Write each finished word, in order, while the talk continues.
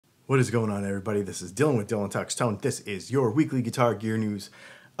What is going on, everybody? This is Dylan with Dylan Talks Tone. This is your weekly guitar gear news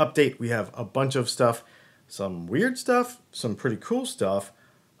update. We have a bunch of stuff, some weird stuff, some pretty cool stuff,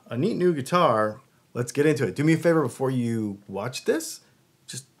 a neat new guitar. Let's get into it. Do me a favor before you watch this.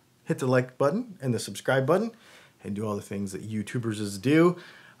 Just hit the like button and the subscribe button and do all the things that YouTubers do.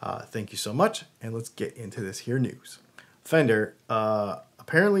 Thank you so much. And let's get into this here news. Fender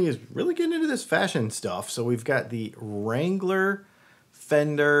apparently is really getting into this fashion stuff. So we've got the Wrangler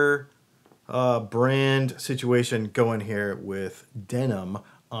Fender brand situation going here with denim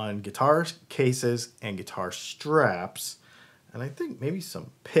on guitar cases and guitar straps, and I think maybe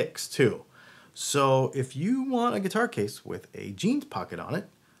some Pics too. So if you want a guitar case with a jeans pocket on it,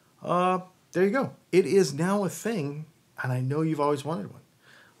 there you go. It is now a thing, and I know you've always wanted one.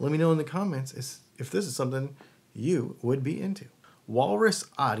 Let me know in the comments if this is something you would be into. Walrus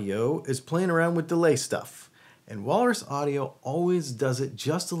Audio is playing around with delay stuff. And Walrus Audio always does it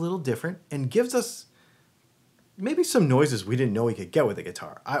just a little different and gives us maybe some noises we didn't know we could get with a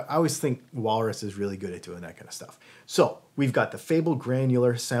guitar. I always think Walrus is really good at doing that kind of stuff. So we've got the Fable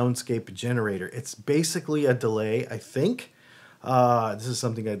Granular Soundscape Generator. It's basically a delay, I think. This is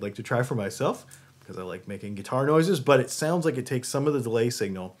something I'd like to try for myself because I like making guitar noises, but it sounds like it takes some of the delay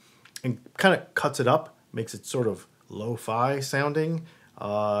signal and kind of cuts it up, makes it sort of lo-fi sounding,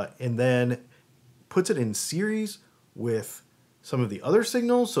 and then puts it in series with some of the other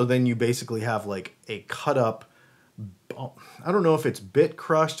signals. So then you basically have like a cut up, I don't know if it's bit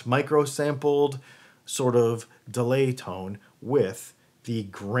crushed, micro sampled sort of delay tone with the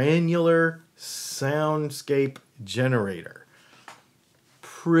granular soundscape generator.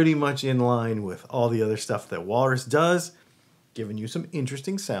 Pretty much in line with all the other stuff that Walrus does, giving you some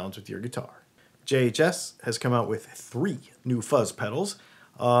interesting sounds with your guitar. JHS has come out with 3 new fuzz pedals.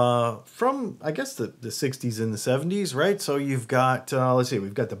 From, I guess, the 60s and the 70s, right? So you've got, let's see,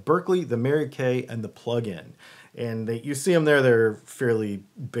 we've got the Berkeley, the Mary Kay, and the plug-in. And you see them there, they're fairly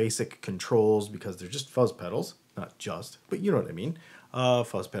basic controls because they're just fuzz pedals. Not just, but you know what I mean.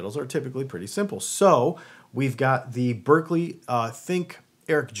 Fuzz pedals are typically pretty simple. So we've got the Berkeley, think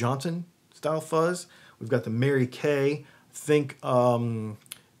Eric Johnson style fuzz. We've got the Mary Kay, think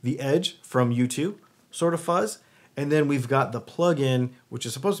the Edge from U2 sort of fuzz. And then we've got the plug-in, which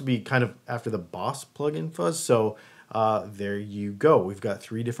is supposed to be kind of after the Boss plug-in fuzz. So there you go. We've got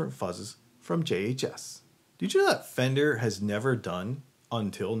 3 different fuzzes from JHS. Did you know that Fender has never done,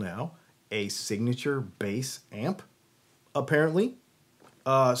 until now, a signature bass amp? Apparently.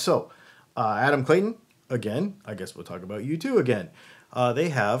 Adam Clayton, again, I guess we'll talk about U2 again. They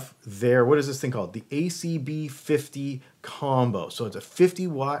have their, what is this thing called? The ACB 50 combo. So it's a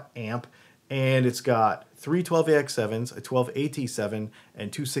 50-watt amp. And it's got 3 12AX7s, a 12 AT7,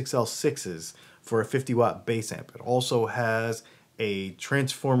 and 2 6L6s for a 50-watt bass amp. It also has a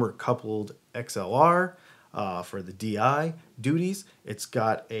transformer-coupled XLR for the DI duties. It's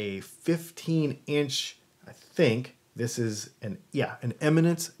got a 15-inch, I think, this is an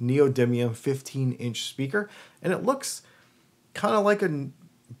Eminence neodymium 15-inch speaker. And it looks kind of like a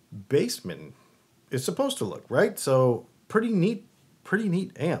Bassman is supposed to look, right? So pretty neat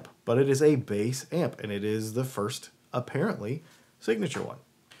amp, but it is a bass amp, and it is the first, apparently, signature one.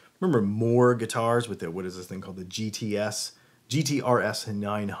 Remember more guitars with the, what is this thing called? The GTRS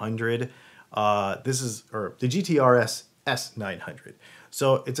 900. This is, or the GTRS S900.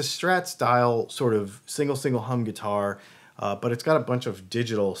 So it's a Strat style sort of single hum guitar, but it's got a bunch of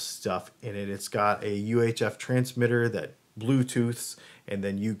digital stuff in it. It's got a UHF transmitter that Bluetooths, and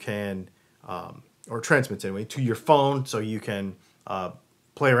then you can, or transmits anyway, to your phone, so you can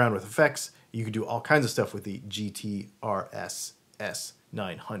play around with effects. You can do all kinds of stuff with the GTRS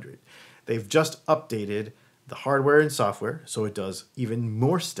S900. They've just updated the hardware and software, so it does even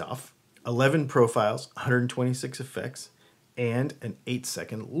more stuff. 11 profiles, 126 effects, and an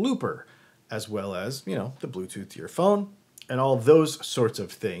 8-second looper, as well as, you know, the Bluetooth to your phone, and all those sorts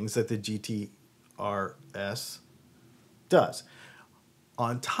of things that the GTRS does.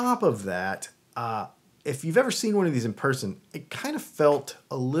 On top of that, if you've ever seen one of these in person, it kind of felt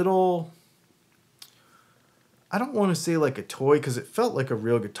a little, I don't want to say like a toy because it felt like a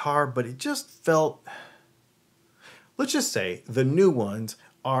real guitar, but it just felt, let's just say the new ones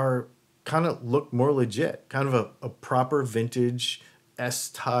are kind of look more legit, kind of a proper vintage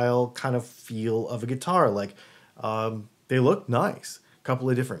S-style kind of feel of a guitar. Like they look nice, a couple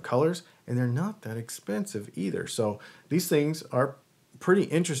of different colors, and they're not that expensive either. So these things are pretty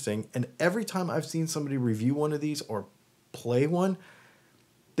interesting, and every time I've seen somebody review one of these or play one,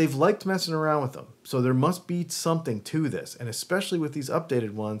 they've liked messing around with them. So there must be something to this, and especially with these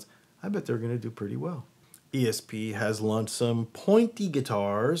updated ones, I bet they're going to do pretty well. ESP has launched some pointy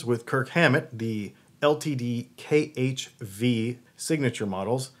guitars with Kirk Hammett, the LTD KHV signature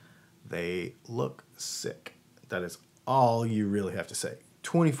models. They look sick. That is all you really have to say.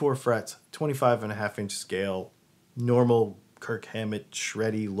 24 frets, 25.5-inch scale, normal Kirk Hammett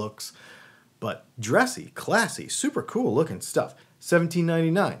shreddy looks, but dressy, classy, super cool looking stuff.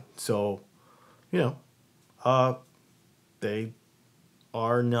 $17.99. So, you know, they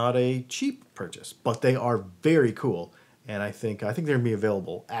are not a cheap purchase, but they are very cool. And I think they're gonna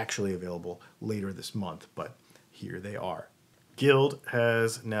be actually available later this month, but here they are. Guild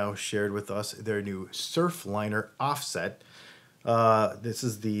has now shared with us their new Surfliner offset. This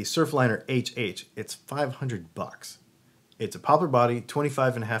is the Surfliner HH. It's $500. It's a poplar body,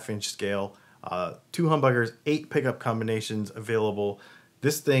 25.5-inch scale, 2 humbuckers, 8 pickup combinations available.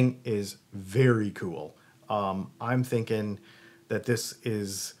 This thing is very cool. I'm thinking that this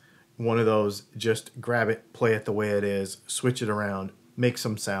is one of those just grab it, play it the way it is, switch it around, make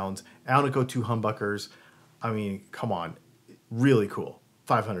some sounds. Alnico 2 humbuckers. I mean, come on. Really cool.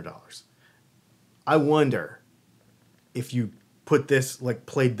 $500. I wonder if you put this, like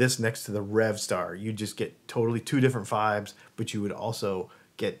played this next to the Revstar, you'd just get totally 2 different vibes, but you would also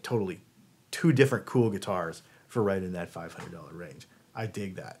get totally 2 different cool guitars for right in that $500 range. I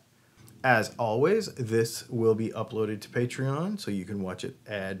dig that. As always, this will be uploaded to Patreon, so you can watch it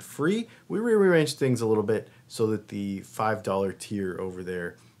ad-free. We rearranged things a little bit so that the $5 tier over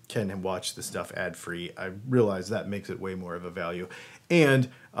there can watch the stuff ad-free. I realize that makes it way more of a value. And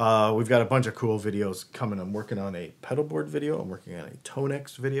we've got a bunch of cool videos coming. I'm working on a pedal board video. I'm working on a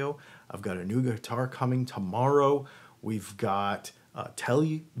Tonex video. I've got a new guitar coming tomorrow. We've got a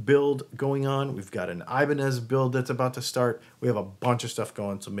Tele build going on. We've got an Ibanez build that's about to start. We have a bunch of stuff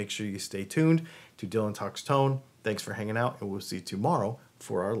going, so make sure you stay tuned to Dylan Talks Tone. Thanks for hanging out, and we'll see you tomorrow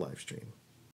for our live stream.